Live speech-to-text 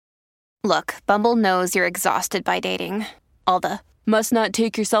Look, Bumble knows you're exhausted by dating. All the must not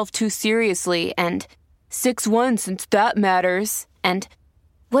take yourself too seriously and 6'1" since that matters. And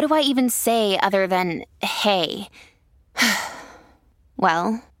what do I even say other than hey?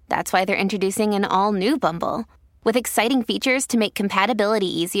 Well, that's why they're introducing an all-new Bumble with exciting features to make compatibility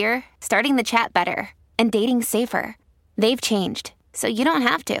easier, starting the chat better, and dating safer. They've changed, so you don't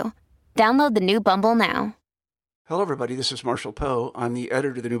have to. Download the new Bumble now. Hello, everybody. This is Marshall Poe. I'm the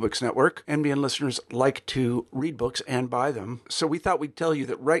editor of the New Books Network. NBN listeners like to read books and buy them. So we thought we'd tell you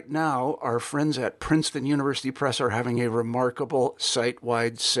that right now, our friends at Princeton University Press are having a remarkable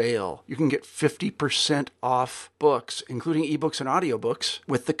site-wide sale. You can get 50% off books, including ebooks and audiobooks,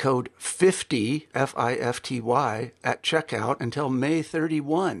 with the code 50, F-I-F-T-Y, at checkout until May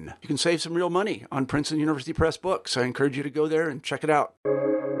 31. You can save some real money on Princeton University Press books. I encourage you to go there and check it out.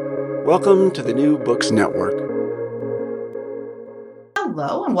 Welcome to the New Books Network.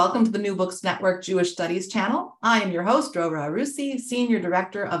 Hello, and welcome to the New Books Network Jewish Studies channel. I am your host, Drora Arusi, Senior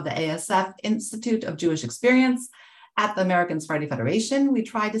Director of the ASF Institute of Jewish Experience at the American Sephardi Federation. We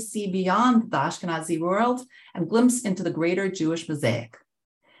try to see beyond the Ashkenazi world and glimpse into the greater Jewish mosaic.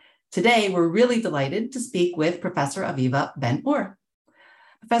 Today, we're really delighted to speak with Professor Aviva Ben-Ur.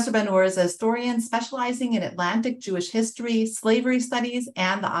 Professor Ben-Ur is a historian specializing in Atlantic Jewish history, slavery studies,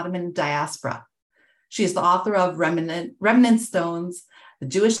 and the Ottoman diaspora. She is the author of Remnant Stones, The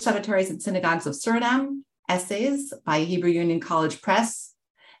Jewish Cemeteries and Synagogues of Suriname, essays by Hebrew Union College Press,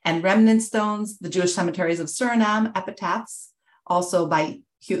 and Remnant Stones, The Jewish Cemeteries of Suriname, epitaphs, also by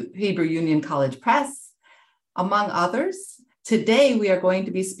Hebrew Union College Press, among others. Today, we are going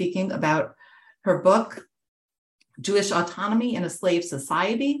to be speaking about her book, Jewish Autonomy in a Slave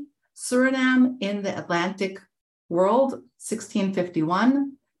Society, Suriname in the Atlantic World,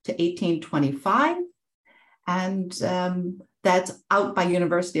 1651 to 1825. And that's out by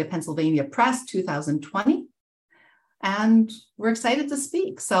University of Pennsylvania Press, 2020. And we're excited to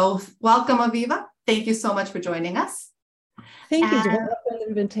speak. So welcome, Aviva. Thank you so much for joining us. Thank you, Dora, for the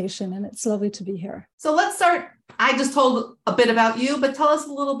invitation, and it's lovely to be here. So let's start. I just told a bit about you, but tell us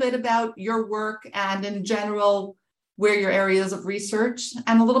a little bit about your work and in general, where your areas of research,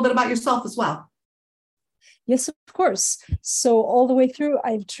 and a little bit about yourself as well. Yes, of course. So all the way through,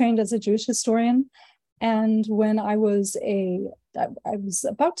 I've trained as a Jewish historian. And when I was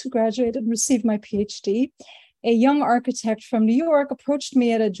about to graduate and receive my PhD, a young architect from New York approached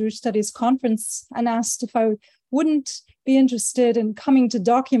me at a Jewish Studies conference and asked if I wouldn't be interested in coming to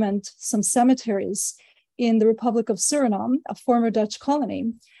document some cemeteries in the Republic of Suriname, a former Dutch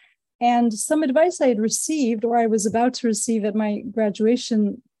colony. And some advice I had received, or I was about to receive at my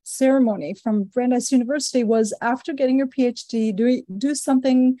graduation ceremony from Brandeis University, was after getting your PhD, do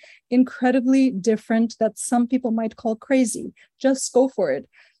something incredibly different that some people might call crazy. Just go for it.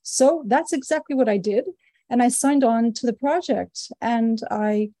 So that's exactly what I did. And I signed on to the project. And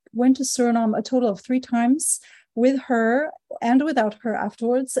I went to Suriname a total of 3 times with her and without her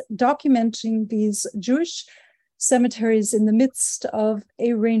afterwards, documenting these Jewish cemeteries in the midst of a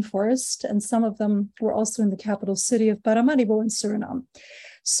rainforest. And some of them were also in the capital city of Paramaribo in Suriname.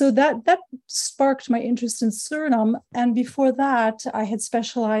 So that sparked my interest in Suriname. And before that, I had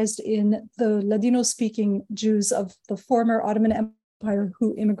specialized in the Ladino-speaking Jews of the former Ottoman Empire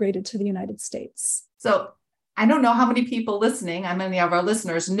who immigrated to the United States. So I don't know how many people listening, how many of our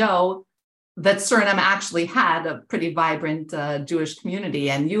listeners know that Suriname actually had a pretty vibrant Jewish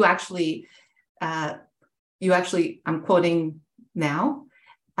community. And you actually, I'm quoting now,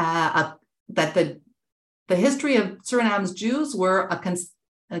 that the history of Suriname's Jews were a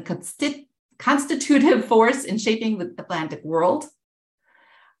constitutive force in shaping the Atlantic world.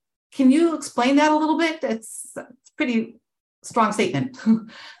 Can you explain that a little bit? It's a pretty strong statement.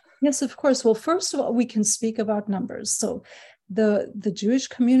 Yes, of course. Well, first of all, we can speak about numbers. So the Jewish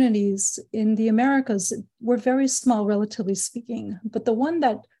communities in the Americas were very small, relatively speaking, but the one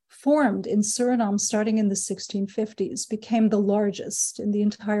that formed in Suriname starting in the 1650s became the largest in the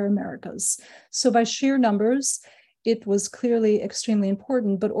entire Americas. So by sheer numbers, it was clearly extremely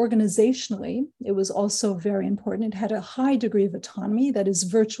important, but organizationally, it was also very important. It had a high degree of autonomy, that is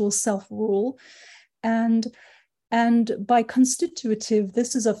virtual self-rule. And by constitutive,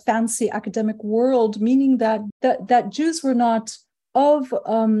 this is a fancy academic world, meaning that Jews were not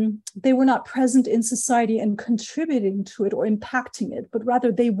they were not present in society and contributing to it or impacting it, but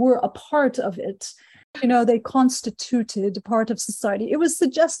rather they were a part of it. They constituted part of society. It was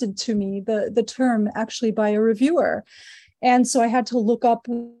suggested to me, the term, actually by a reviewer. And so I had to look up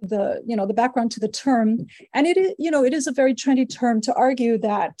the background to the term. And it is a very trendy term to argue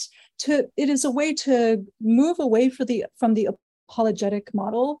that it is a way to move away from the apologetic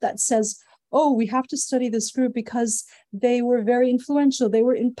model that says, oh, we have to study this group because they were very influential, they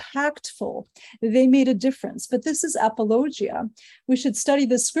were impactful, they made a difference. But this is apologia. We should study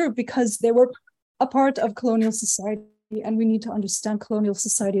this group because they were a part of colonial society, and we need to understand colonial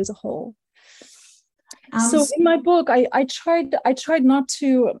society as a whole. So in my book, I tried not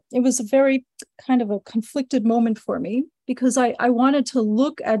to, it was a very kind of a conflicted moment for me, because I wanted to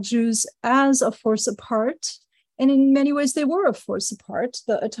look at Jews as a force apart. And in many ways, they were a force apart.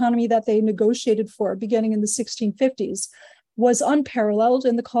 The autonomy that they negotiated for beginning in the 1650s was unparalleled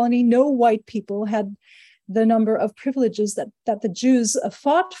in the colony. No white people had the number of privileges that the Jews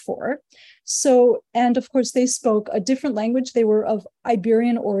fought for. So, and of course, they spoke a different language. They were of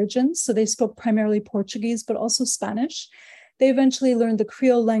Iberian origins, so they spoke primarily Portuguese, but also Spanish. They eventually learned the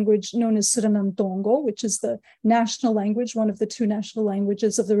Creole language known as Suriname-Tongo, which is the national language, one of the two national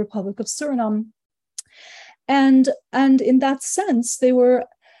languages of the Republic of Suriname. And in that sense, they were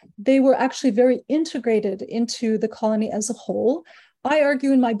actually very integrated into the colony as a whole. I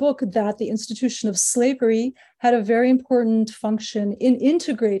argue in my book that the institution of slavery had a very important function in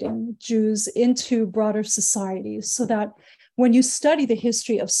integrating Jews into broader society, so that when you study the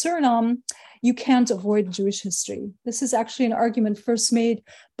history of Suriname, you can't avoid Jewish history. This is actually an argument first made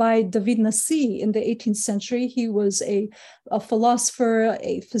by David Nassi in the 18th century. He was a philosopher,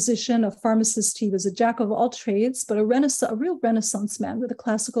 a physician, a pharmacist. He was a jack of all trades, but a real Renaissance man with a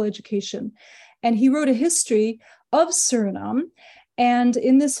classical education. And he wrote a history of Suriname. And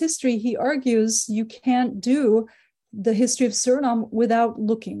in this history, he argues you can't do the history of Suriname without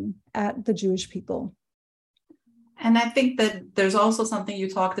looking at the Jewish people. And I think that there's also something you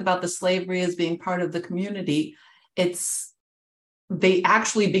talked about, the slavery as being part of the community. They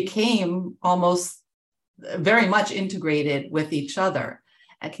actually became almost very much integrated with each other.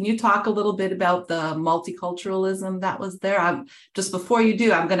 And can you talk a little bit about the multiculturalism that was there? Just before you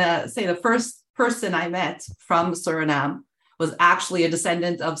do, I'm going to say the first person I met from Suriname was actually a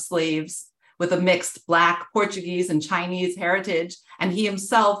descendant of slaves with a mixed Black, Portuguese, and Chinese heritage. And he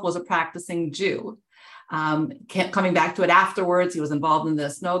himself was a practicing Jew. Coming back to it afterwards, he was involved in the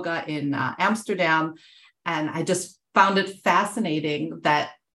Snoga in Amsterdam. And I just found it fascinating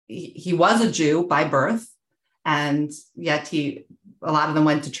that he was a Jew by birth, and yet a lot of them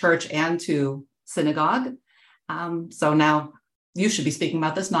went to church and to synagogue. So now you should be speaking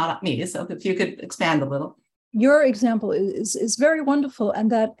about this, not me. So if you could expand a little. Your example is very wonderful.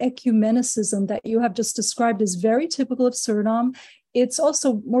 And that ecumenicism that you have just described is very typical of Suriname. It's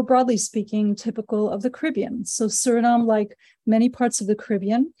also, more broadly speaking, typical of the Caribbean. So Suriname, like many parts of the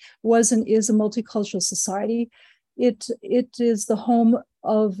Caribbean, was and is a multicultural society. It is the home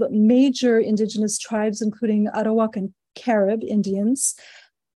of major indigenous tribes, including Arawak and Carib Indians.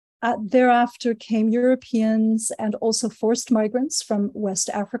 Thereafter came Europeans and also forced migrants from West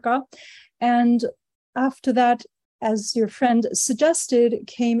Africa. And after that, as your friend suggested,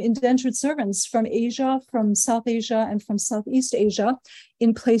 came indentured servants from Asia, from South Asia, and from Southeast Asia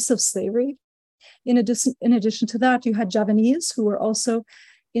in place of slavery. In addition to that, you had Javanese, who were also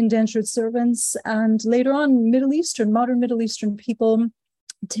indentured servants, and later on, modern Middle Eastern people,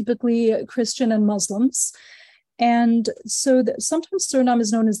 typically Christian and Muslims. And so sometimes Suriname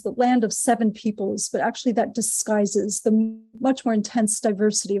is known as the land of seven peoples, but actually that disguises the much more intense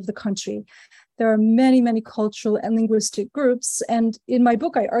diversity of the country. There are many, many cultural and linguistic groups. And in my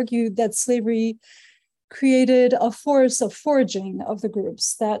book, I argue that slavery created a force of foraging of the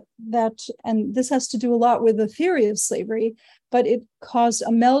groups and this has to do a lot with the theory of slavery, but it caused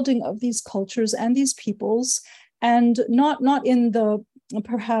a melding of these cultures and these peoples, and not in the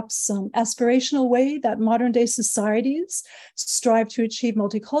perhaps aspirational way that modern day societies strive to achieve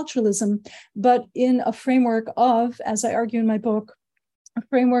multiculturalism, but in a framework of, as I argue in my book, a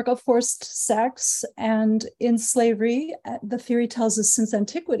framework of forced sex. And in slavery, the theory tells us since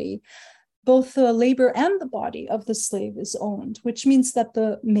antiquity, both the labor and the body of the slave is owned, which means that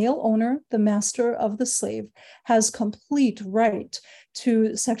the male owner, the master of the slave, has complete right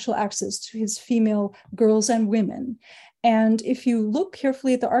to sexual access to his female girls and women. And if you look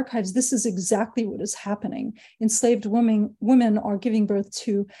carefully at the archives, this is exactly what is happening. Enslaved women are giving birth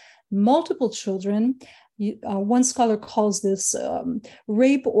to multiple children. One scholar calls this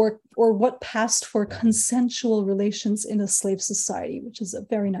rape or what passed for consensual relations in a slave society, which is a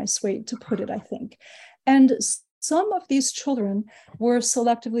very nice way to put it, I think. And some of these children were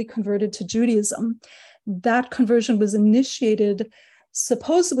selectively converted to Judaism. That conversion was initiated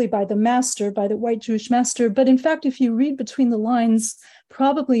supposedly by the master, by the white Jewish master. But in fact, if you read between the lines,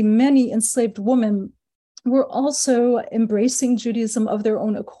 probably many enslaved women were also embracing Judaism of their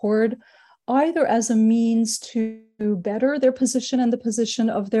own accord, either as a means to better their position and the position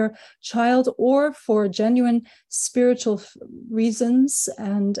of their child, or for genuine spiritual reasons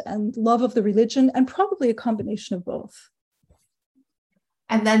and love of the religion, and probably a combination of both.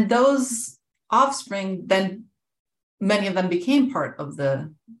 And then those offspring, then many of them became part of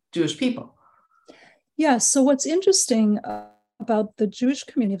the Jewish people. Yeah, so what's interesting about the Jewish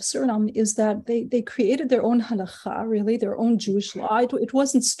community of Suriname is that they created their own halakha, really, their own Jewish law. It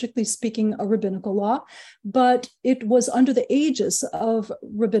wasn't strictly speaking a rabbinical law, but it was under the aegis of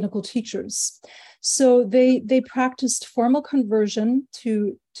rabbinical teachers. So they practiced formal conversion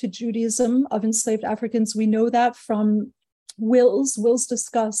to Judaism of enslaved Africans. We know that from wills. Wills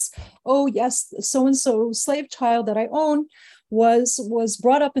discuss, oh yes, so-and-so slave child that I own was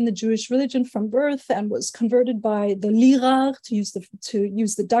brought up in the Jewish religion from birth and was converted by the leraar, to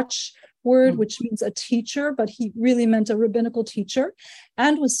use the Dutch word, which means a teacher, but he really meant a rabbinical teacher,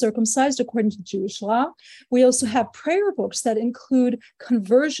 and was circumcised according to Jewish law. We also have prayer books that include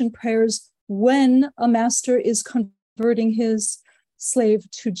conversion prayers when a master is converting his slave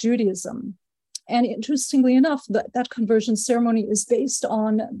to Judaism. And interestingly enough, that conversion ceremony is based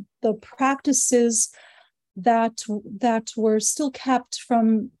on the practices that were still kept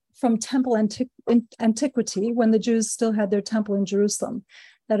from temple antiquity, when the Jews still had their temple in Jerusalem.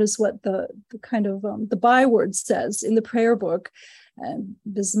 That is what the kind of the byword says in the prayer book.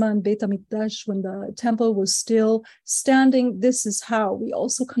 Bisman Beit HaMikdash, when the temple was still standing, this is how we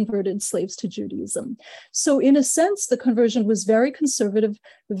also converted slaves to Judaism. So in a sense, the conversion was very conservative,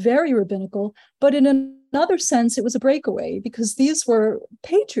 very rabbinical, but in another sense, it was a breakaway, because these were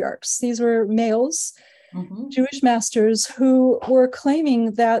patriarchs, these were males, Jewish masters who were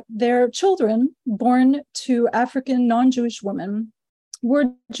claiming that their children born to African non-Jewish women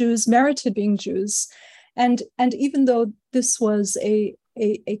were Jews, merited being Jews. And even though this was a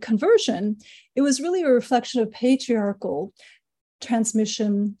conversion, it was really a reflection of patriarchal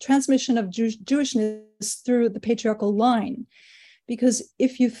transmission of Jewishness through the patriarchal line. Because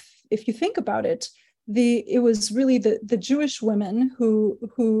if you think about it, it was really the Jewish women who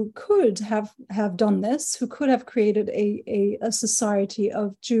could have done this, who could have created a society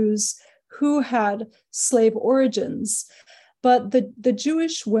of Jews who had slave origins. But the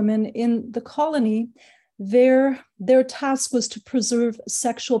Jewish women in the colony, their task was to preserve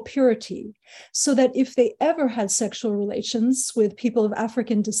sexual purity, so that if they ever had sexual relations with people of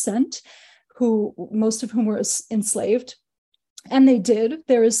African descent, who most of whom were enslaved, and they did,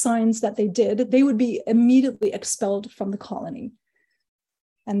 there is signs that they would be immediately expelled from the colony.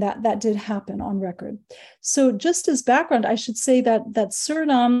 And that did happen on record. So just as background, I should say that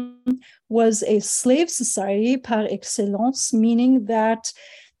Suriname was a slave society par excellence, meaning that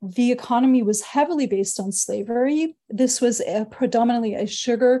the economy was heavily based on slavery. This was predominantly a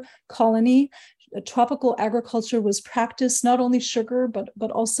sugar colony. Tropical agriculture was practiced, not only sugar,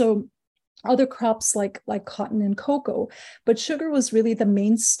 but also other crops like cotton and cocoa. But sugar was really the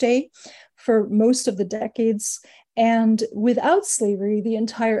mainstay for most of the decades. And without slavery, the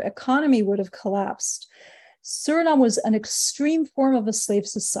entire economy would have collapsed. Suriname was an extreme form of a slave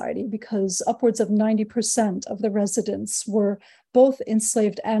society, because upwards of 90% of the residents were both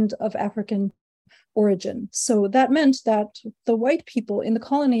enslaved and of African origin. So that meant that the white people in the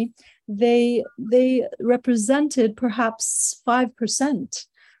colony, they represented perhaps 5%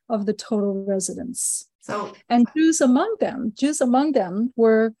 of the total residents. And Jews among them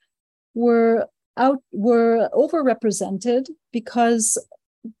were overrepresented, because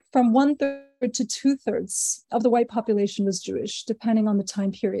from 1/3 to 2/3 of the white population was Jewish, depending on the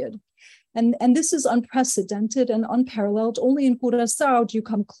time period. And this is unprecedented and unparalleled. Only in Curaçao do you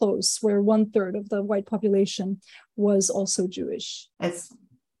come close, where 1/3 of the white population was also Jewish.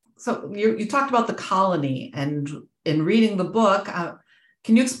 So you talked about the colony, and in reading the book,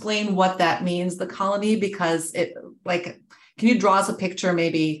 can you explain what that means, the colony? Because can you draw us a picture,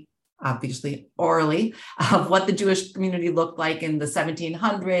 maybe obviously orally, of what the Jewish community looked like in the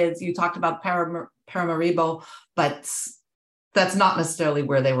 1700s? You talked about Paramaribo, but that's not necessarily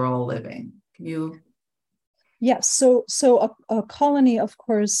where they were all living. Can you? Yes, so a colony, of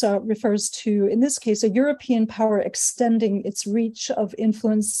course, refers to, in this case, a European power extending its reach of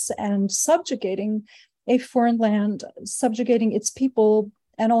influence and subjugating a foreign land, subjugating its people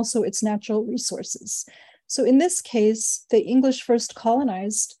and also its natural resources. So in this case, the English first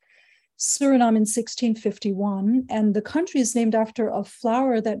colonized Suriname in 1651, and the country is named after a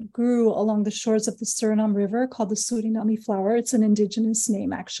flower that grew along the shores of the Suriname River called the Suriname flower. It's an indigenous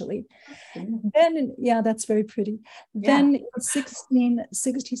name, actually. Then, that's very pretty. Then in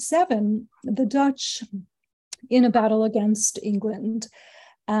 1667, the Dutch, in a battle against England,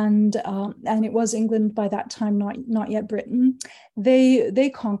 and it was England by that time, not yet Britain.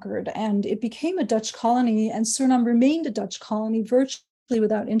 They conquered, and it became a Dutch colony, and Suriname remained a Dutch colony virtually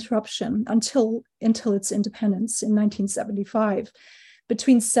without interruption until its independence in 1975.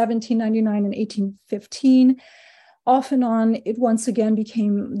 Between 1799 and 1815, off and on, it once again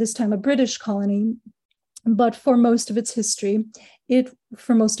became, this time, a British colony. But for most of its history,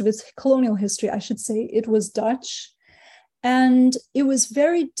 for most of its colonial history, I should say, it was Dutch. And it was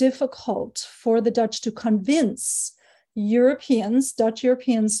very difficult for the Dutch to convince Dutch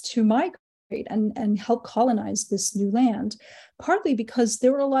Europeans to migrate and help colonize this new land, partly because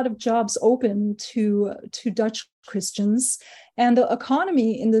there were a lot of jobs open to Dutch Christians, and the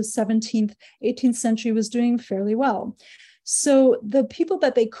economy in the 17th, 18th century was doing fairly well. So the people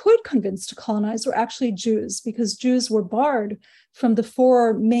that they could convince to colonize were actually Jews, because Jews were barred from the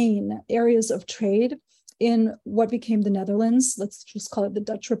four main areas of trade in what became the Netherlands. Let's just call it the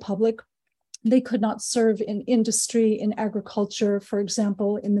Dutch Republic. They could not serve in industry, in agriculture, for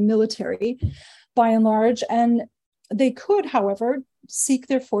example, in the military, by and large. And they could, however, seek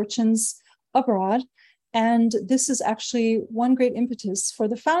their fortunes abroad. And this is actually one great impetus for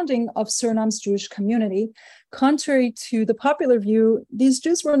the founding of Suriname's Jewish community. Contrary to the popular view, these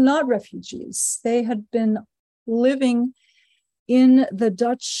Jews were not refugees. They had been living in the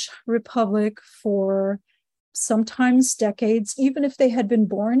Dutch Republic for sometimes decades, even if they had been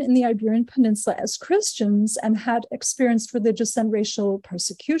born in the Iberian Peninsula as Christians and had experienced religious and racial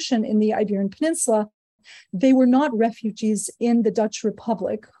persecution in the Iberian Peninsula. They were not refugees in the Dutch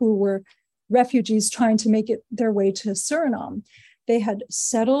Republic who were refugees trying to make it their way to Suriname. They had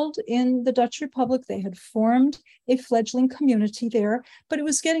settled in the Dutch Republic. They had formed a fledgling community there, but it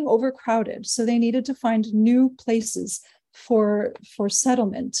was getting overcrowded. So they needed to find new places for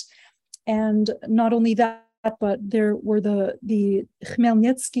settlement. And not only that, but there were the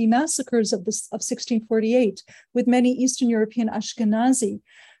Khmelnytsky massacres of 1648, with many Eastern European Ashkenazi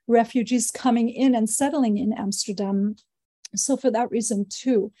refugees coming in and settling in Amsterdam. So for that reason,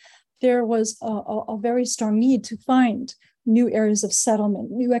 too, there was a very strong need to find new areas of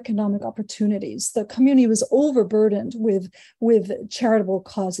settlement, new economic opportunities. The community was overburdened with charitable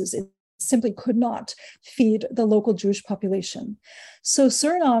causes. It simply could not feed the local Jewish population. So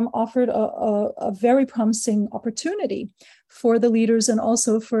Suriname offered a very promising opportunity for the leaders and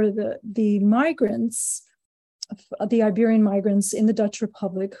also for the migrants, the Iberian migrants in the Dutch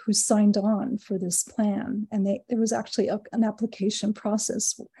Republic who signed on for this plan. And there was actually an application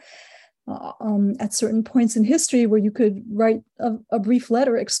process at certain points in history where you could write a brief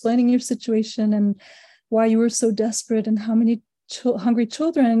letter explaining your situation and why you were so desperate and how many hungry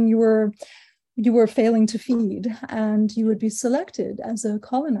children you were failing to feed, and you would be selected as a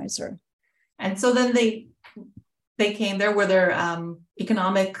colonizer. And so then they came there. Were there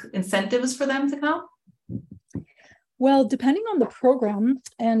economic incentives for them to come? Well, depending on the program,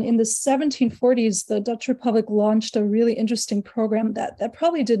 and in the 1740s, the Dutch Republic launched a really interesting program that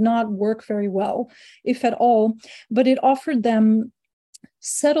probably did not work very well, if at all, but it offered them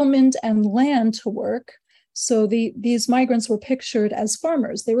settlement and land to work. So these migrants were pictured as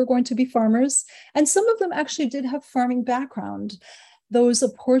farmers. They were going to be farmers, and some of them actually did have farming background. Those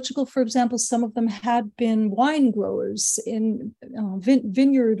of Portugal, for example, some of them had been wine growers, in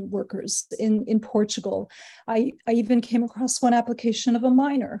vineyard workers in Portugal. I even came across one application of a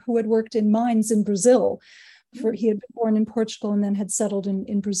miner who had worked in mines in Brazil. He had been born in Portugal and then had settled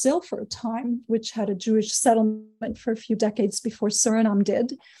in Brazil for a time, which had a Jewish settlement for a few decades before Suriname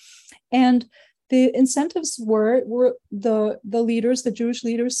did. And the incentives were the leaders, the Jewish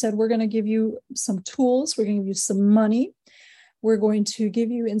leaders said, we're going to give you some tools, we're going to give you some money, we're going to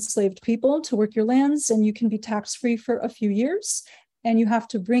give you enslaved people to work your lands, and you can be tax-free for a few years, and you have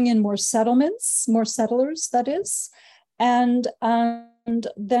to bring in more settlements, more settlers, that is, and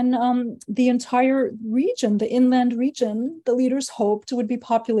then the entire region, the inland region, the leaders hoped would be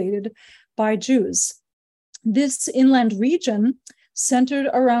populated by Jews. This inland region centered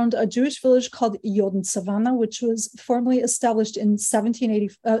around a Jewish village called Jodensavanna, which was formally established in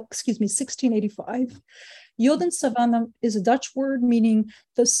 1685. Jodensavanna is a Dutch word meaning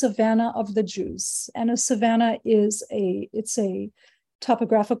the savanna of the Jews. And a savanna is a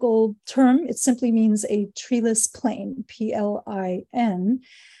topographical term. It simply means a treeless plain, Plin.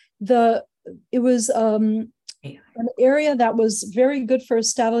 It was an area that was very good for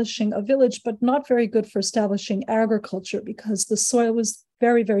establishing a village, but not very good for establishing agriculture because the soil was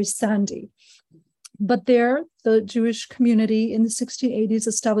very, very sandy. But there, the Jewish community in the 1680s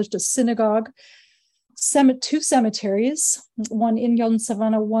established a synagogue, two cemeteries, one in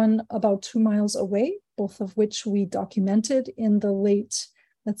Jodensavanna, one about 2 miles away, both of which we documented in the late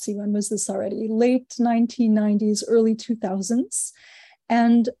let's see, when was this already? Late 1990s, early 2000s,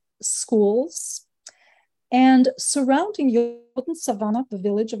 and schools. And surrounding Jordan Savannah, the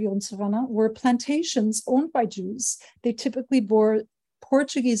village of Jordan Savannah, were plantations owned by Jews. They typically bore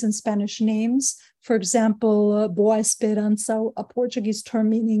Portuguese and Spanish names. For example, Boa Esperança, a Portuguese term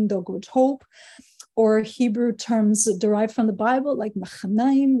meaning the good hope, or Hebrew terms derived from the Bible, like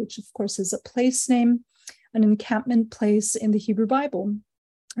Machanaim, which of course is a place name, an encampment place in the Hebrew Bible.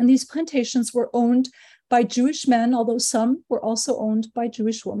 And these plantations were owned by Jewish men, although some were also owned by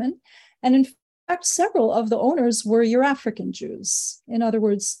Jewish women. And in fact, several of the owners were Eurafrican Jews. In other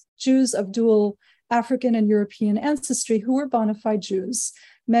words, Jews of dual African and European ancestry who were bona fide Jews.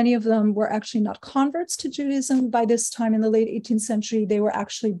 Many of them were actually not converts to Judaism. By this time in the late 18th century, they were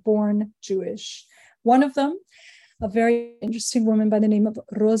actually born Jewish. One of them, a very interesting woman by the name of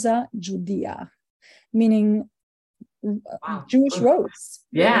Rosa Judia, meaning Jewish rose.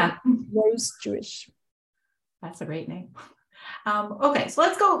 Yeah. Rose Jewish. That's a great name. Okay, so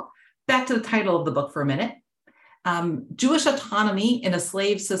let's go back to the title of the book for a minute. Jewish Autonomy in a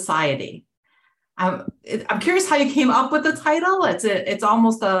Slave Society. I'm curious how you came up with the title. It's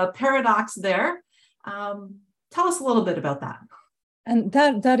almost a paradox there. Tell us a little bit about that. And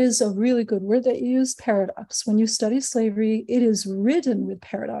that is a really good word that you use, paradox. When you study slavery, it is ridden with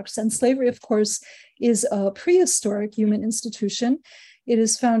paradox. And slavery, of course, is a prehistoric human institution. It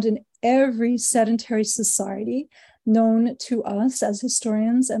is found in every sedentary society known to us as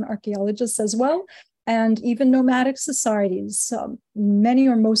historians and archaeologists as well, and even nomadic societies. Many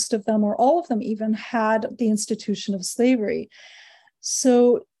or most of them, or all of them even, had the institution of slavery.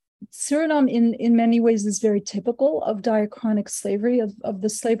 So Suriname in many ways is very typical of diachronic slavery, of the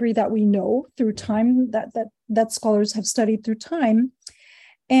slavery that we know through time, that scholars have studied through time.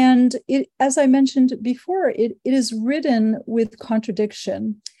 And it, as I mentioned before, it is ridden with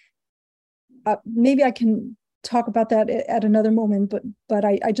contradiction. Maybe I can talk about that at another moment, but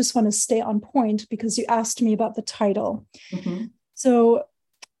I just want to stay on point because you asked me about the title. Mm-hmm. So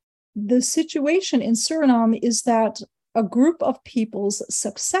the situation in Suriname is that a group of people's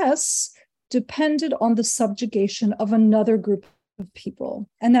success depended on the subjugation of another group of people.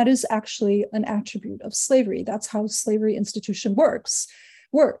 And that is actually an attribute of slavery. That's how slavery institution works.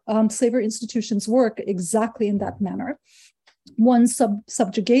 Slavery institutions work exactly in that manner. One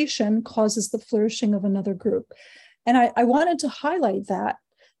subjugation causes the flourishing of another group. And I wanted to highlight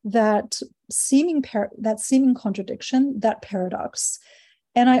that seeming contradiction, that paradox.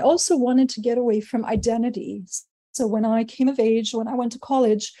 And I also wanted to get away from identity. So when I came of age, when I went to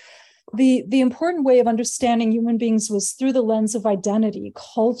college, the important way of understanding human beings was through the lens of identity,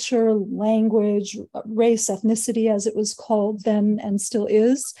 culture, language, race, ethnicity, as it was called then and still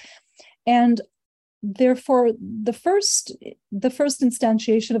is. And therefore, the first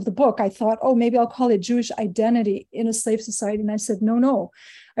instantiation of the book, I thought, oh, maybe I'll call it Jewish Identity in a Slave Society. And I said, no,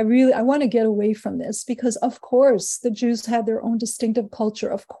 I want to get away from this because, of course, the Jews had their own distinctive culture.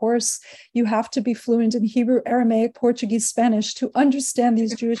 Of course, you have to be fluent in Hebrew, Aramaic, Portuguese, Spanish to understand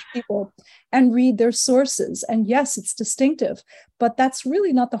these Jewish people and read their sources. And yes, it's distinctive, but that's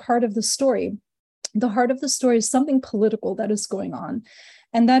really not the heart of the story. The heart of the story is something political that is going on,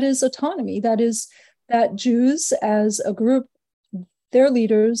 and that is autonomy. That is that Jews as a group, their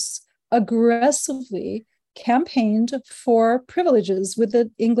leaders aggressively campaigned for privileges with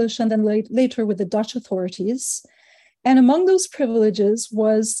the English and then later with the Dutch authorities. And among those privileges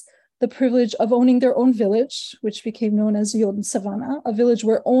was the privilege of owning their own village, which became known as Jordan Savannah, a village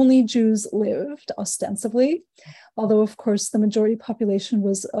where only Jews lived, ostensibly, although, of course, the majority population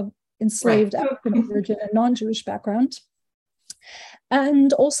was of enslaved African origin and non-Jewish background.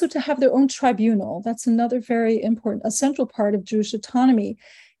 And also to have their own tribunal. That's another very important, a central part of Jewish autonomy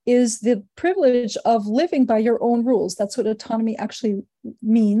is the privilege of living by your own rules. That's what autonomy actually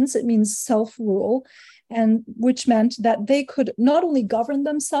means. It means self-rule, and which meant that they could not only govern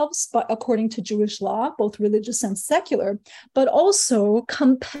themselves, but according to Jewish law, both religious and secular, but also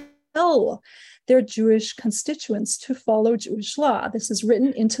compel their Jewish constituents to follow Jewish law. This is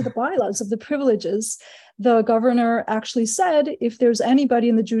written into the bylaws of the privileges. The governor actually said, if there's anybody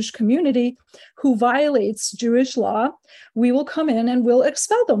in the Jewish community who violates Jewish law, we will come in and we'll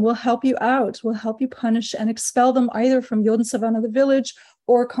expel them. We'll help you out. We'll help you punish and expel them either from Jordan Savannah, the village,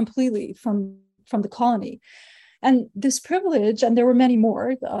 or completely from the colony. And this privilege, and there were many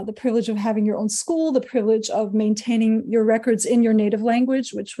more, the privilege of having your own school, the privilege of maintaining your records in your native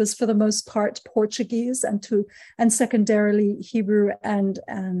language, which was for the most part Portuguese and secondarily Hebrew and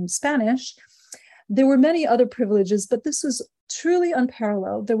Spanish. There were many other privileges, but this was truly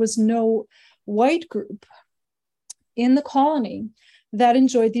unparalleled. There was no white group in the colony that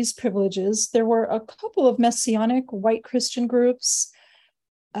enjoyed these privileges. There were a couple of Messianic white Christian groups,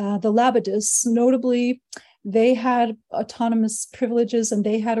 the Labadists, notably. They had autonomous privileges and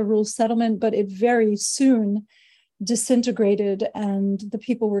they had a rural settlement, but it very soon disintegrated and the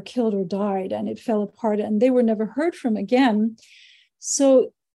people were killed or died and it fell apart and they were never heard from again.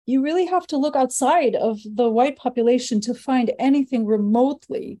 So you really have to look outside of the white population to find anything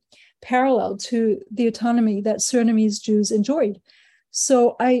remotely parallel to the autonomy that Surinamese Jews enjoyed.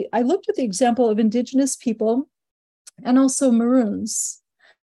 So I looked at the example of indigenous people and also Maroons.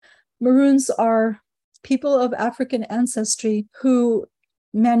 Maroons are people of African ancestry who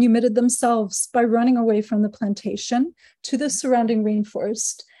manumitted themselves by running away from the plantation to the surrounding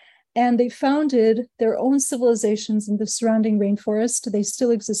rainforest. And they founded their own civilizations in the surrounding rainforest. They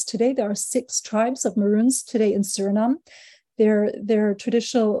still exist today. There are 6 tribes of Maroons today in Suriname. Their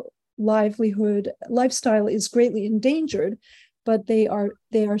traditional lifestyle is greatly endangered, but they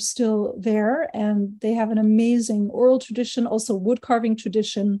are still there. And they have an amazing oral tradition, also wood carving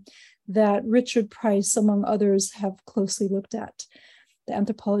tradition that Richard Price, among others, have closely looked at, the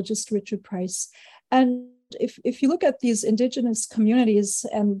anthropologist Richard Price. And if you look at these indigenous communities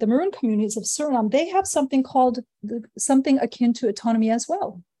and the Maroon communities of Suriname, they have something akin to autonomy as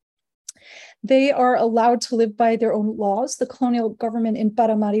well. They are allowed to live by their own laws. The colonial government in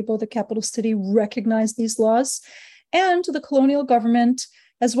Paramaribo, the capital city, recognized these laws. And the colonial government,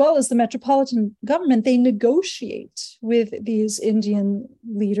 as well as the metropolitan government, they negotiate with these Indian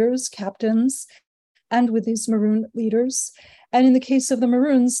leaders, captains, and with these Maroon leaders. And in the case of the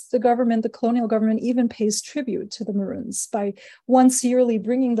Maroons, the colonial government even pays tribute to the Maroons by once yearly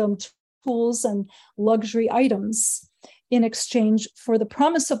bringing them tools and luxury items in exchange for the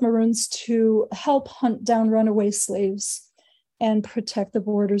promise of Maroons to help hunt down runaway slaves and protect the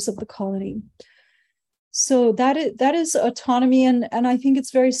borders of the colony. So that is autonomy, and I think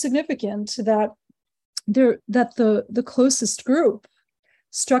it's very significant that the closest group,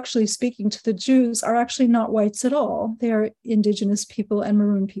 structurally speaking, to the Jews are actually not whites at all. They are indigenous people and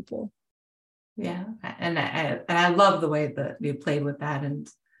Maroon people. Yeah, and I love the way that you played with that, and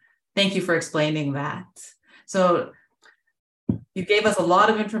thank you for explaining that. So you gave us a lot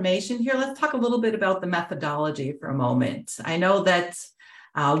of information here. Let's talk a little bit about the methodology for a moment. I know that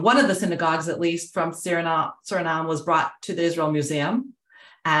one of the synagogues, at least from Suriname, was brought to the Israel Museum.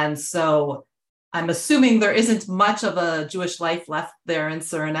 And so I'm assuming there isn't much of a Jewish life left there in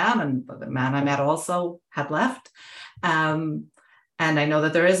Suriname, and the man I met also had left. And I know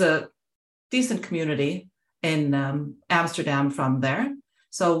that there is a decent community in Amsterdam from there.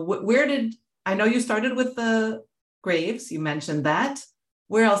 So I know you started with the graves, you mentioned that.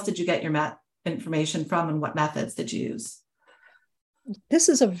 Where else did you get your information from, and what methods did you use? This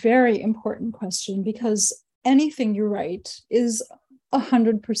is a very important question because anything you write is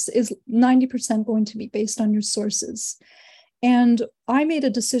 100%, is 90% going to be based on your sources. And I made a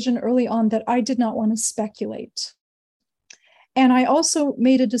decision early on that I did not want to speculate. And I also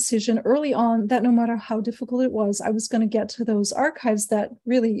made a decision early on that no matter how difficult it was, I was going to get to those archives that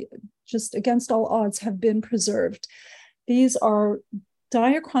really, just against all odds, have been preserved. These are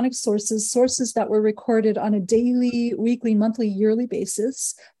diachronic sources that were recorded on a daily, weekly, monthly, yearly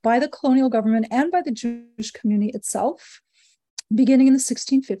basis by the colonial government and by the Jewish community itself, beginning in the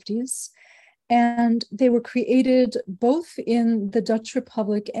 1650s. And they were created both in the Dutch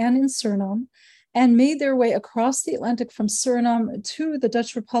Republic and in Suriname, and made their way across the Atlantic from Suriname to the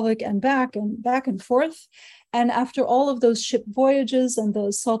Dutch Republic and back and forth. And after all of those ship voyages and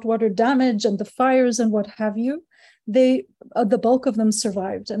the saltwater damage and the fires and what have you, the bulk of them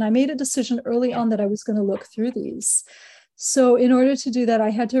survived. And I made a decision early on that I was going to look through these. So in order to do that, I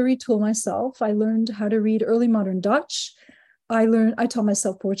had to retool myself. I learned how to read early modern Dutch. I taught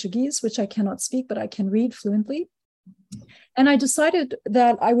myself Portuguese, which I cannot speak, but I can read fluently. And I decided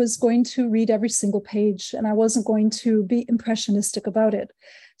that I was going to read every single page and I wasn't going to be impressionistic about it.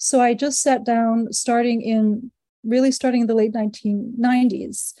 So I just sat down starting in the late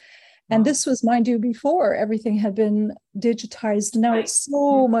 1990s. And this was, mind you, before everything had been digitized. Now it's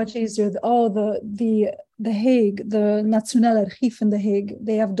so much easier. The Hague, the Nationaal Archief in The Hague,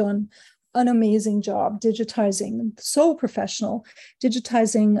 they have done an amazing job digitizing, so professional,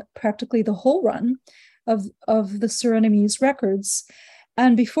 digitizing practically the whole run of the Surinamese records.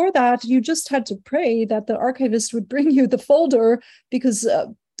 And before that, you just had to pray that the archivist would bring you the folder, because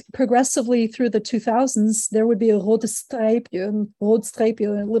progressively through the 2000s, there would be a rood streepje,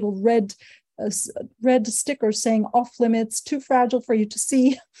 a little red sticker saying off limits, too fragile for you to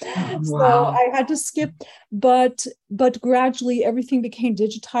see. Wow. So I had to skip, but gradually everything became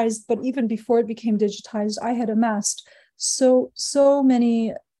digitized. But even before it became digitized, I had amassed so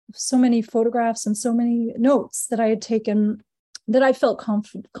many photographs and so many notes that I had taken, that I felt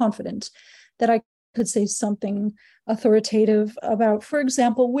confident that I could say something authoritative about, for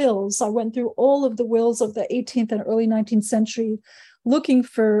example, wills. I went through all of the wills of the 18th and early 19th century, looking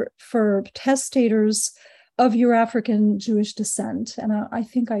for testators of Euro-African Jewish descent. And I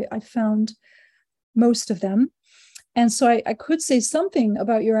think I found most of them. And so I could say something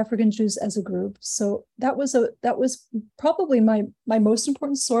about Euro-African Jews as a group. So that was probably my most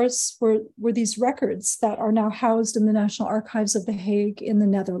important source were these records that are now housed in the National Archives of The Hague in the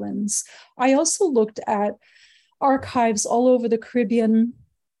Netherlands. I also looked at archives all over the Caribbean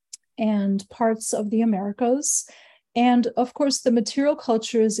and parts of the Americas. And of course, the material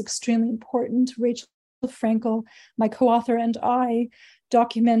culture is extremely important. Rachel Frankel, my co-author, and I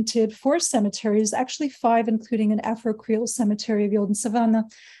documented 4 cemeteries, actually 5, including an Afro-Creole cemetery of Yildiz Savannah.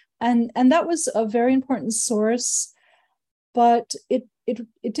 And that was a very important source, but it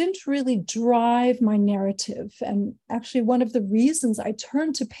didn't really drive my narrative. And actually, one of the reasons I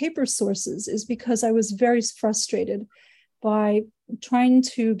turned to paper sources is because I was very frustrated by trying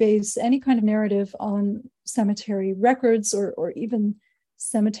to base any kind of narrative on cemetery records or even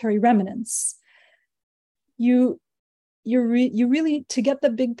cemetery remnants. You really, to get the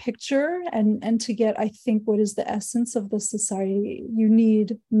big picture and to get, I think, what is the essence of the society, you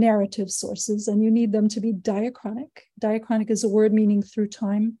need narrative sources, and you need them to be diachronic. Diachronic is a word meaning through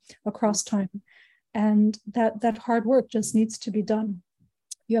time, across time. And that hard work just needs to be done.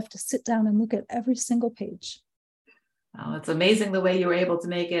 You have to sit down and look at every single page. Well, it's amazing the way you were able to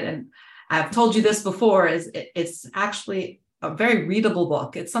make it. And I've told you this before, it's actually a very readable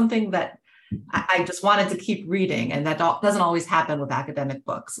book. It's something that I just wanted to keep reading, and that doesn't always happen with academic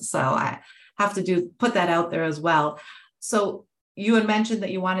books. So I have to put that out there as well. So you had mentioned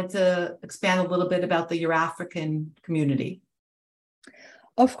that you wanted to expand a little bit about the Euro-African community.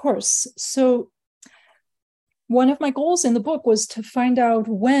 Of course. So one of my goals in the book was to find out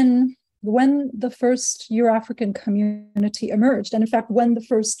when the first Euro-African community emerged, and in fact, when the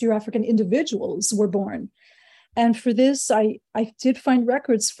first Euro-African individuals were born. And for this, I did find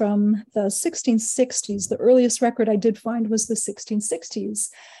records from the 1660s. The earliest record I did find was the 1660s,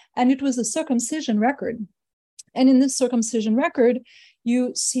 and it was a circumcision record. And in this circumcision record,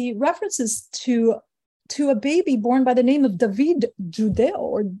 you see references to a baby born by the name of David Judeo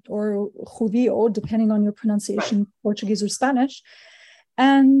or Judeo, depending on your pronunciation, right. Portuguese or Spanish.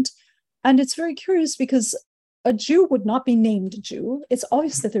 And it's very curious because a Jew would not be named Jew. It's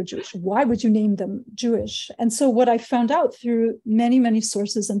obvious that they're Jewish. Why would you name them Jewish? And so what I found out through many, many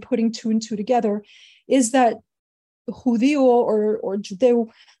sources and putting 2 and 2 together is that Judeo or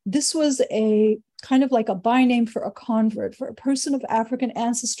Judeo, this was a kind of like a byname for a convert, for a person of African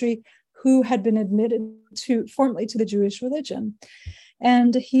ancestry who had been admitted formally to the Jewish religion.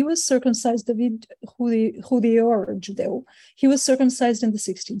 And he was circumcised, David Judeo or Judeo. He was circumcised in the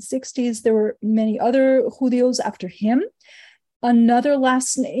 1660s. There were many other Judeos after him. Another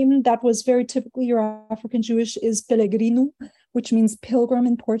last name that was very typically Euro-African Jewish is Pellegrino, which means pilgrim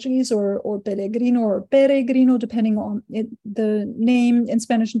in Portuguese, or Pellegrino or Peregrino, depending on it. The name in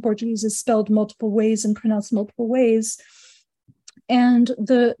Spanish and Portuguese is spelled multiple ways and pronounced multiple ways. And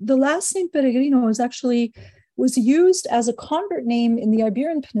the last name Peregrino was used as a convert name in the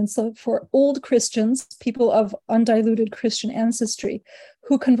Iberian Peninsula for old Christians, people of undiluted Christian ancestry,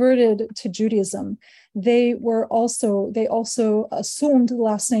 who converted to Judaism. They also assumed the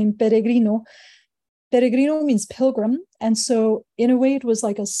last name Peregrino. Peregrino means pilgrim. And so in a way, it was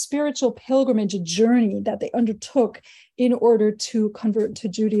like a spiritual pilgrimage, a journey that they undertook in order to convert to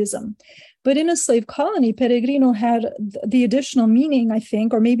Judaism. But in a slave colony, Peregrino had the additional meaning, I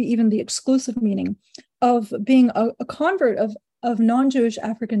think, or maybe even the exclusive meaning of being a convert of non-Jewish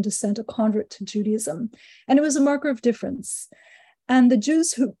African descent, a convert to Judaism. And it was a marker of difference. And the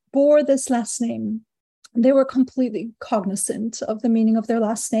Jews who bore this last name, they were completely cognizant of the meaning of their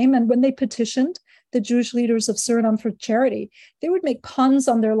last name. And when they petitioned the Jewish leaders of Suriname for charity, they would make puns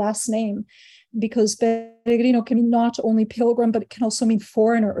on their last name, because Peregrino can mean not only pilgrim, but it can also mean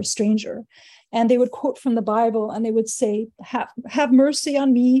foreigner or stranger. And they would quote from the Bible, and they would say, have mercy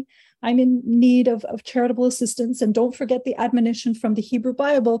on me. I'm in need of charitable assistance. And don't forget the admonition from the Hebrew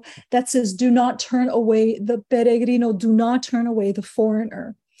Bible that says, do not turn away the peregrino, do not turn away the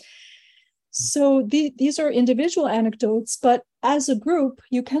foreigner. So these are individual anecdotes, but as a group,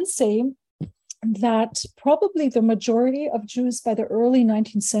 you can say that probably the majority of Jews by the early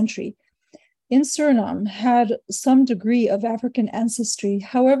 19th century in Suriname had some degree of African ancestry,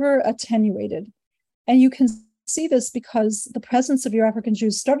 however attenuated. And you can see this because the presence of Euro-African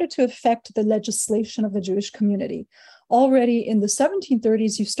Jews started to affect the legislation of the Jewish community. already in the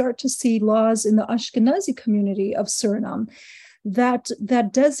 1730s, you start to see laws in the Ashkenazi community of Suriname that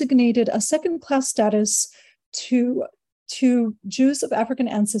designated a second-class status to Jews of African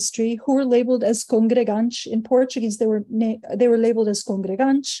ancestry who were labeled as congregantes. In Portuguese, they were labeled as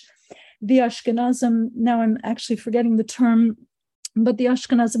congregantes. The Ashkenazim, now I'm actually forgetting the term, but the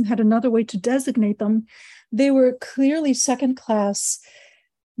Ashkenazim had another way to designate them. They were clearly second-class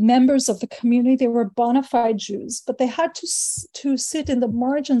members of the community. They were bona fide Jews, but they had to sit in the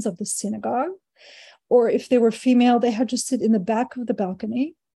margins of the synagogue, or if they were female, they had to sit in the back of the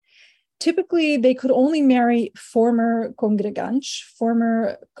balcony. Typically, they could only marry former congregantes,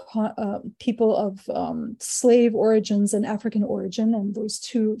 former people of slave origins and African origin, and those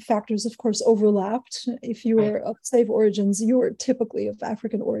two factors, of course, overlapped. If you were of slave origins, you were typically of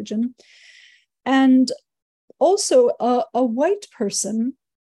African origin. And also a white person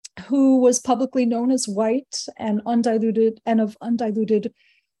who was publicly known as white and of undiluted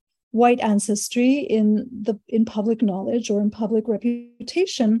white ancestry in public knowledge or in public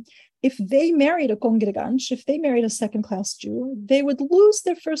reputation. If they married a congregante, if they married a second-class Jew, they would lose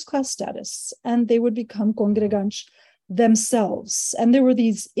their first-class status and they would become congregantes themselves. And there were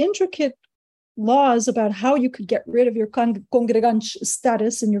these intricate laws about how you could get rid of your congregante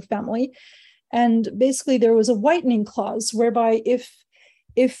status in your family. And basically there was a whitening clause whereby if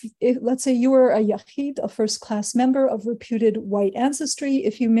let's say you were a yachid, a first-class member of reputed white ancestry,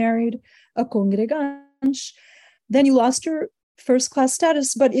 if you married a congregante, then you lost your first-class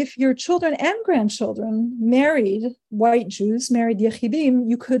status. But if your children and grandchildren married white Jews, married yachidim,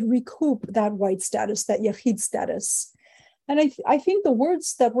 you could recoup that white status, that yachid status. And I think the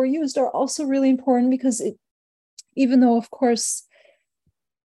words that were used are also really important because even though, of course,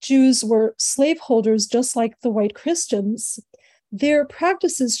 Jews were slaveholders just like the white Christians, their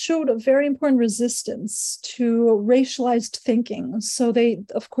practices showed a very important resistance to racialized thinking. So they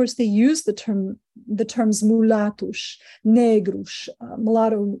used the terms mulatus, negros,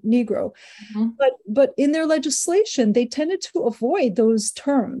 mulatto, negro. Mm-hmm. But in their legislation, they tended to avoid those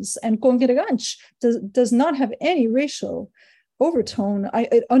terms. And congregante does not have any racial overtone.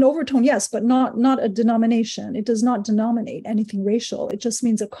 An overtone, yes, but not a denomination. It does not denominate anything racial. It just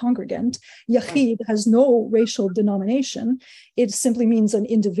means a congregant. Yachid has no racial denomination. It simply means an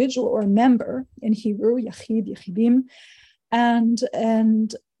individual or a member in Hebrew, yachid, yachidim.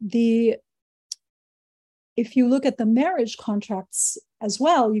 And if you look at the marriage contracts as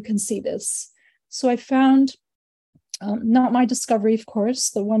well, you can see this. So I found, not my discovery, of course,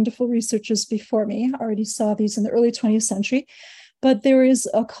 the wonderful researchers before me already saw these in the early 20th century, but there is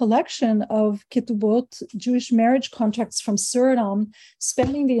a collection of ketubot, Jewish marriage contracts from Suriname,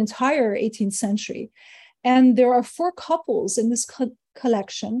 spanning the entire 18th century. And there are 4 couples in this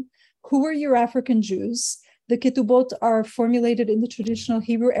collection who were Euro-African Jews. The ketubot are formulated in the traditional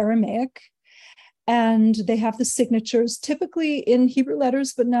Hebrew Aramaic, and they have the signatures typically in Hebrew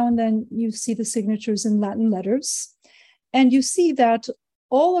letters, but now and then you see the signatures in Latin letters. And you see that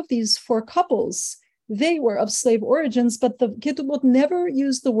all of these 4 couples, they were of slave origins, but the ketubot never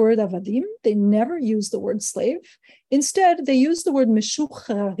used the word avadim. They never used the word slave. Instead, they used the word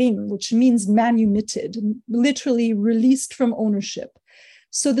meshucharim, which means manumitted, literally released from ownership.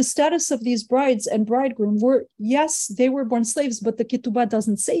 So the status of these brides and bridegroom were, yes, they were born slaves, but the ketubah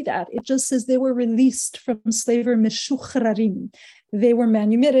doesn't say that. It just says they were released from slavery, meshucharim. They were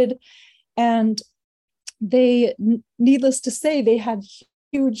manumitted, and they, needless to say, they had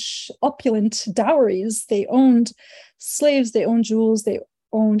huge opulent dowries. They owned slaves, they owned jewels, they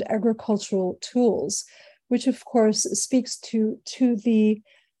owned agricultural tools, which of course speaks to the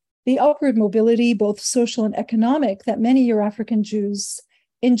upward mobility, both social and economic, that many Euro-African Jews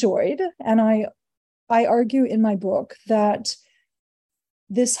enjoyed. And I argue in my book that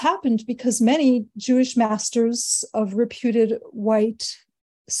this happened because many Jewish masters of reputed white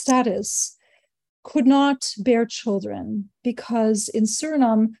status could not bear children because in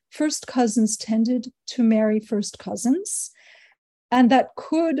Suriname, first cousins tended to marry first cousins. And that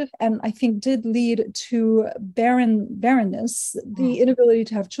could, and I think did lead to barrenness, the inability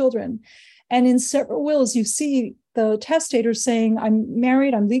to have children. And in several wills, you see the testator saying, I'm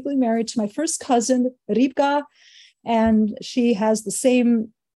legally married to my first cousin, Ribka, and she has the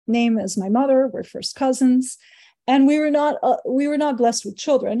same name as my mother, we're first cousins. And we were not blessed with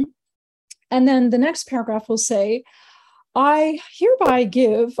children. And then the next paragraph will say, I hereby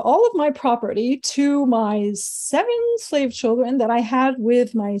give all of my property to my 7 slave children that I had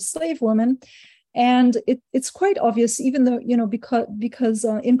with my slave woman. And it's quite obvious, even though, because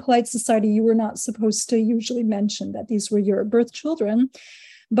in polite society, you were not supposed to usually mention that these were your birth children.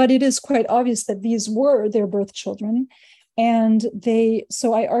 But it is quite obvious that these were their birth children. And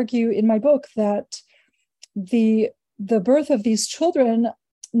so I argue in my book that the birth of these children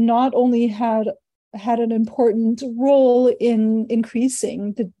not only had an important role in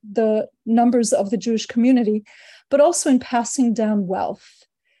increasing the numbers of the Jewish community, but also in passing down wealth,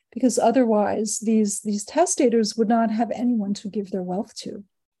 because otherwise these testators would not have anyone to give their wealth to.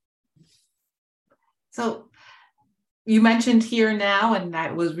 So you mentioned here now, and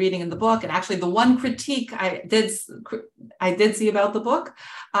I was reading in the book, and actually the one critique I did see about the book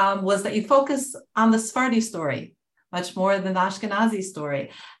was that you focus on the Sephardi story much more than the Ashkenazi story.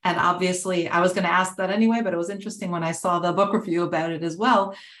 And obviously I was going to ask that anyway, but it was interesting when I saw the book review about it as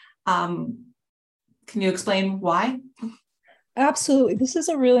well. Can you explain why? Absolutely. This is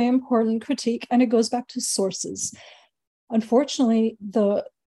a really important critique, and it goes back to sources. Unfortunately,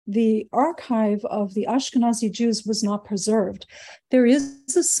 the archive of the Ashkenazi Jews was not preserved. There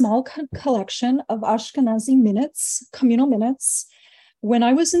is a small collection of Ashkenazi minutes, communal minutes. When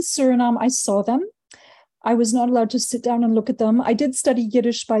I was in Suriname, I saw them. I was not allowed to sit down and look at them. I did study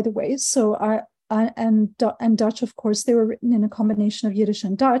Yiddish, by the way, and Dutch, of course. They were written in a combination of Yiddish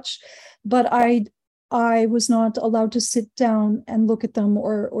and Dutch, but I was not allowed to sit down and look at them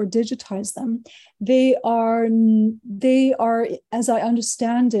or digitize them. They are, as I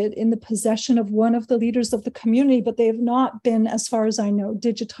understand it, in the possession of one of the leaders of the community, but they have not been, as far as I know,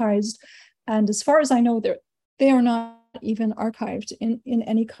 digitized. And as far as I know, they are not even archived in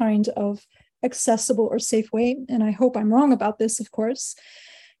any kind of accessible or safe way. And I hope I'm wrong about this, of course.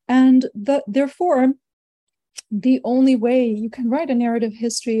 And therefore, the only way you can write a narrative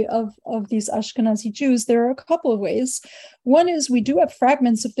history of these Ashkenazi Jews, there are a couple of ways. One is we do have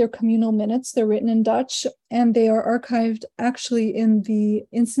fragments of their communal minutes. They're written in Dutch, and they are archived actually in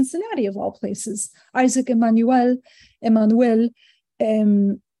Cincinnati, of all places. Isaac Emmanuel,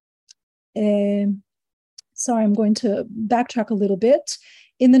 sorry, I'm going to backtrack a little bit.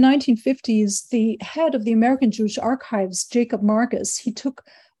 In the 1950s, the head of the American Jewish Archives, Jacob Marcus, he took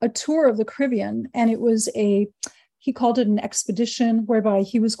a tour of the Caribbean, and he called it an expedition whereby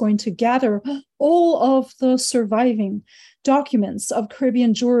he was going to gather all of the surviving documents of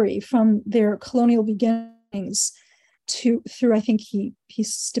Caribbean Jewry from their colonial beginnings through, I think he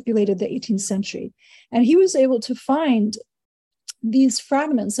stipulated the 18th century. And he was able to find these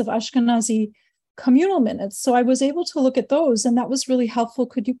fragments of Ashkenazi communal minutes. So I was able to look at those, and that was really helpful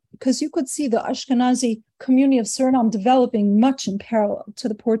because you could see the Ashkenazi community of Suriname developing much in parallel to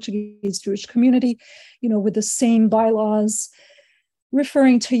the Portuguese Jewish community, with the same bylaws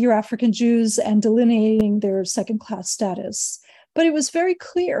referring to Euro-African Jews and delineating their second-class status. But it was very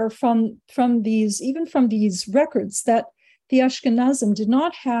clear from these records that the Ashkenazim did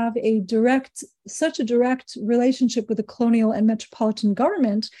not have such a direct relationship with the colonial and metropolitan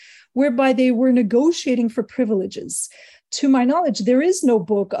government, whereby they were negotiating for privileges. To my knowledge, there is no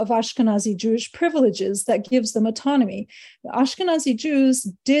book of Ashkenazi Jewish privileges that gives them autonomy. The Ashkenazi Jews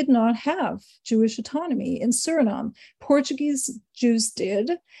did not have Jewish autonomy in Suriname. Portuguese Jews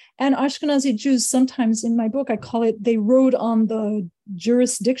did, and Ashkenazi Jews, sometimes in my book, I call it, they rode on the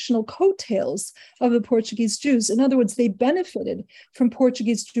jurisdictional coattails of the Portuguese Jews. In other words, they benefited from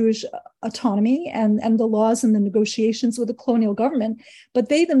Portuguese Jewish autonomy and the laws and the negotiations with the colonial government, but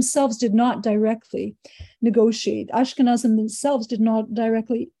they themselves did not directly negotiate. Ashkenazim themselves did not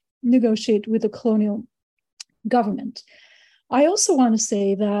directly negotiate with the colonial government. I also want to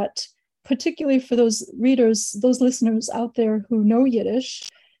say that, particularly for those readers, those listeners out there who know Yiddish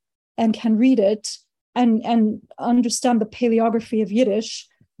and can read it and understand the paleography of Yiddish,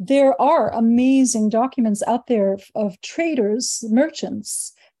 there are amazing documents out there of traders,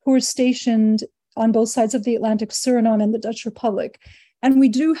 merchants, who are stationed on both sides of the Atlantic, Suriname and the Dutch Republic. And we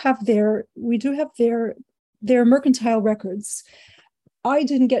do have their mercantile records. I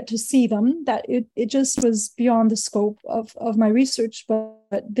didn't get to see them, that it just was beyond the scope of my research,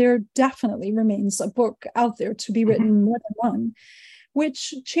 but there definitely remains a book out there to be written, more than one,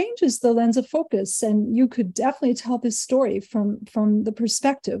 which changes the lens of focus. And you could definitely tell this story from the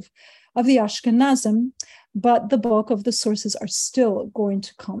perspective of the Ashkenazim, but the bulk of the sources are still going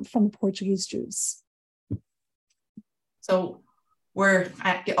to come from the Portuguese Jews. So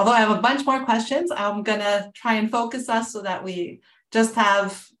although I have a bunch more questions, I'm going to try and focus us so that we just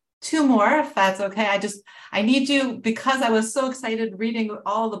have two more, if that's okay. I need you, because I was so excited reading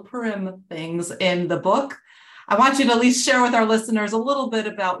all the Purim things in the book, I want you to at least share with our listeners a little bit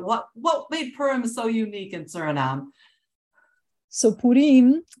about what made Purim so unique in Suriname. So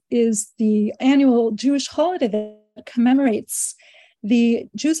Purim is the annual Jewish holiday that commemorates the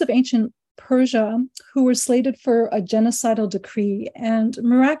Jews of ancient Persia who were slated for a genocidal decree, and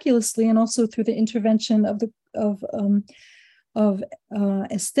miraculously, and also through the intervention of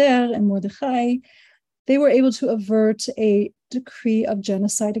Esther and Mordechai, they were able to avert a decree of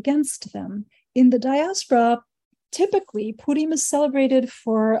genocide against them. In the diaspora, typically, Purim is celebrated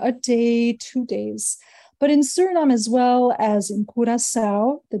for a day, 2 days. But in Suriname, as well as in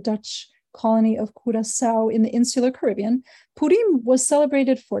Curaçao, the Dutch colony of Curaçao in the insular Caribbean, Purim was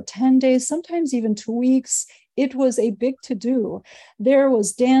celebrated for 10 days, sometimes even 2 weeks. It was a big to-do. There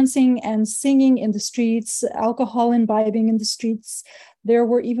was dancing and singing in the streets, alcohol imbibing in the streets. There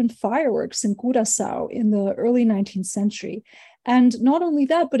were even fireworks in Curaçao in the early 19th century. And not only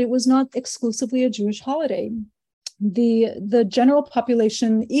that, but it was not exclusively a Jewish holiday. The general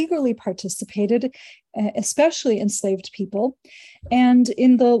population eagerly participated, especially enslaved people. And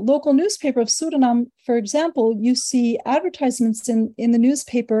in the local newspaper of Suriname, for example, you see advertisements in the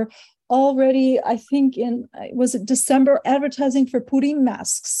newspaper already, I think was it December, advertising for Purim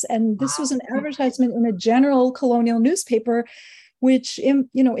masks. And this was an advertisement in a general colonial newspaper, which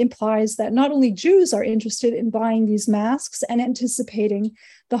implies that not only Jews are interested in buying these masks and anticipating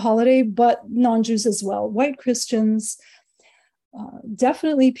the holiday, but non-Jews as well, white Christians,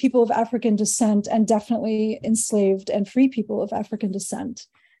 definitely people of African descent, and definitely enslaved and free people of African descent.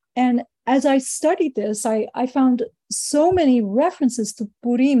 And as I studied this, I found so many references to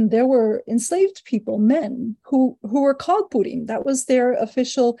Purim. There were enslaved people, men, who were called Purim. That was their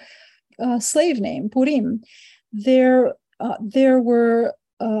official slave name, Purim. There were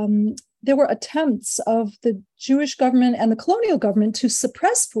attempts of the Jewish government and the colonial government to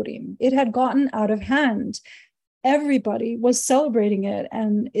suppress Purim. It had gotten out of hand. Everybody was celebrating it,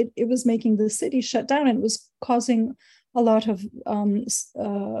 and it was making the city shut down, and it was causing a lot of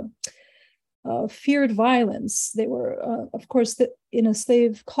feared violence. They were, of course, in a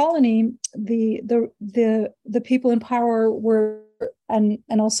slave colony, the people in power were,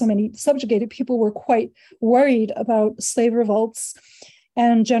 and also many subjugated people were quite worried about slave revolts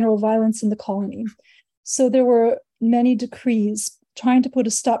and general violence in the colony. So there were many decrees trying to put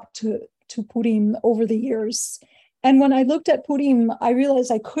a stop to Purim over the years. And when I looked at Purim, I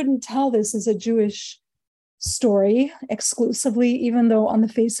realized I couldn't tell this as a Jewish story exclusively, even though on the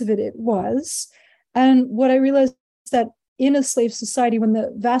face of it, it was. And what I realized is that in a slave society, when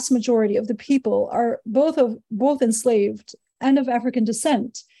the vast majority of the people are both enslaved and of African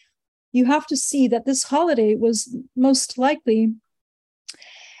descent, you have to see that this holiday was most likely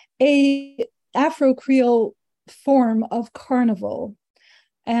a Afro-Creole form of carnival.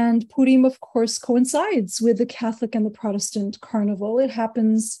 And Purim, of course, coincides with the Catholic and the Protestant carnival. It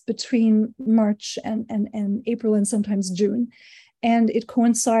happens between March and April, and sometimes June. And it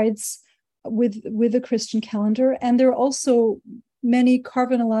coincides with the Christian calendar. And there are also many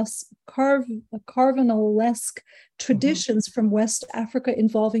Carnivalesque traditions from West Africa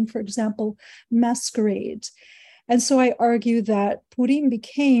involving, for example, masquerade. And so I argue that Purim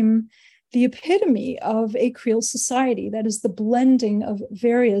became the epitome of a Creole society, that is the blending of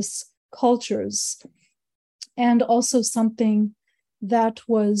various cultures, and also something that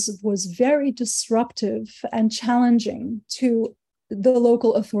was very disruptive and challenging to the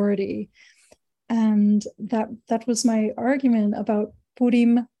local authority. And that was my argument about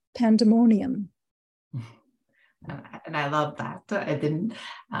Purim pandemonium. And I love that. I didn't.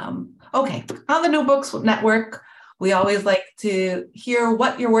 Okay, on the New Books Network, we always like to hear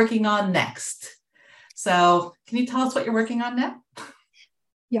what you're working on next. So can you tell us what you're working on now?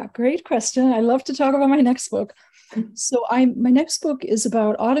 Yeah, great question. I love to talk about my next book. So my next book is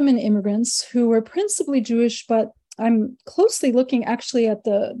about Ottoman immigrants who were principally Jewish, but I'm closely looking actually at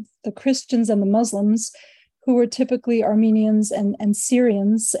the Christians and the Muslims, who were typically Armenians and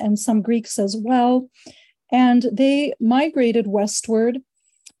Syrians, and some Greeks as well. And they migrated westward.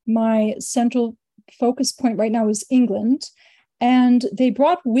 My central focus point right now is England. And they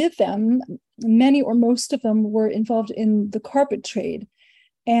brought with them, many or most of them were involved in the carpet trade.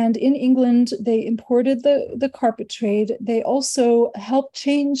 And in England, they imported the carpet trade. They also helped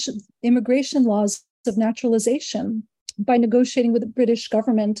change immigration laws of naturalization by negotiating with the British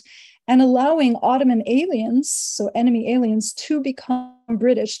government and allowing Ottoman aliens, so enemy aliens, to become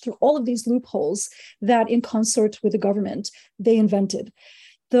British through all of these loopholes that, in consort with the government, they invented.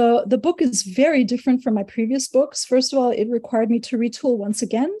 The book is very different from my previous books. First of all, it required me to retool once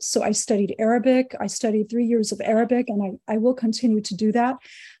again. So I studied Arabic. I studied 3 years of Arabic, and I will continue to do that.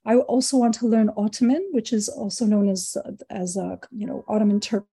 I also want to learn Ottoman, which is also known as Ottoman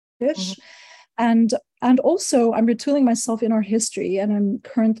Turkish. Mm-hmm. And also I'm retooling myself in art history, and I'm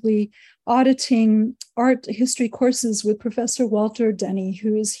currently auditing art history courses with Professor Walter Denny,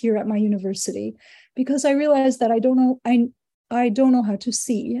 who is here at my university, because I realized that I don't know how to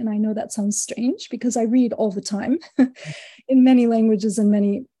see. And I know that sounds strange because I read all the time in many languages and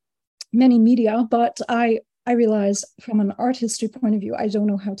many media, but I realized from an art history point of view, I don't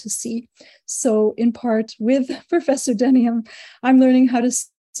know how to see. So in part with Professor Denny, I'm learning how to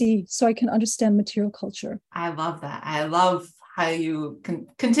see so I can understand material culture. I love that. I love how you can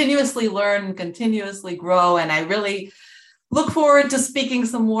continuously learn, continuously grow. And I really look forward to speaking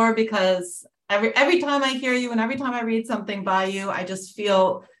some more, because every time I hear you and every time I read something by you, I just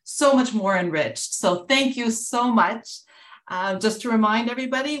feel so much more enriched. So thank you so much. Just to remind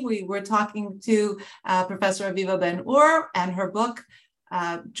everybody, we were talking to Professor Aviva Ben-Ur and her book,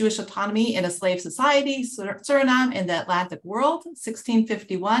 Jewish Autonomy in a Slave Society, Suriname in the Atlantic World,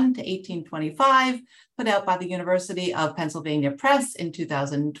 1651 to 1825, put out by the University of Pennsylvania Press in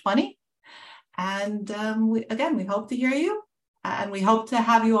 2020. And we hope to hear you. And we hope to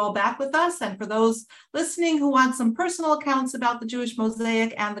have you all back with us. And for those listening who want some personal accounts about the Jewish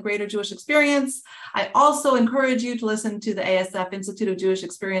mosaic and the greater Jewish experience, I also encourage you to listen to the ASF Institute of Jewish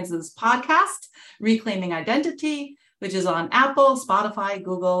Experiences podcast, Reclaiming Identity, which is on Apple, Spotify,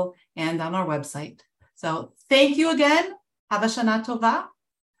 Google, and on our website. So thank you again. Have a Shana Tova.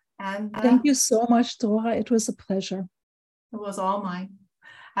 And thank you so much, Dora. It was a pleasure. It was all mine.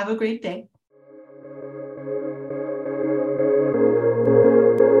 Have a great day.